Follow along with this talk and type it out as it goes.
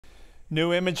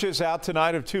New images out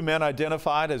tonight of two men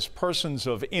identified as persons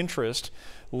of interest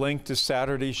linked to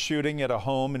Saturday's shooting at a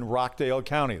home in Rockdale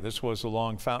County. This was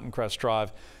along Fountain Crest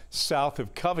Drive south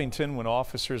of Covington. When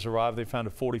officers arrived, they found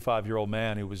a 45-year-old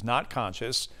man who was not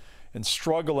conscious and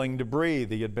struggling to breathe.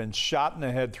 He had been shot in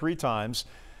the head 3 times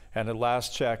and at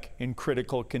last check in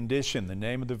critical condition. The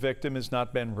name of the victim has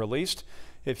not been released.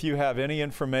 If you have any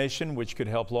information which could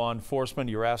help law enforcement,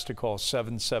 you're asked to call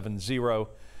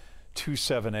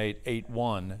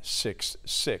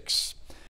 770-278-8166.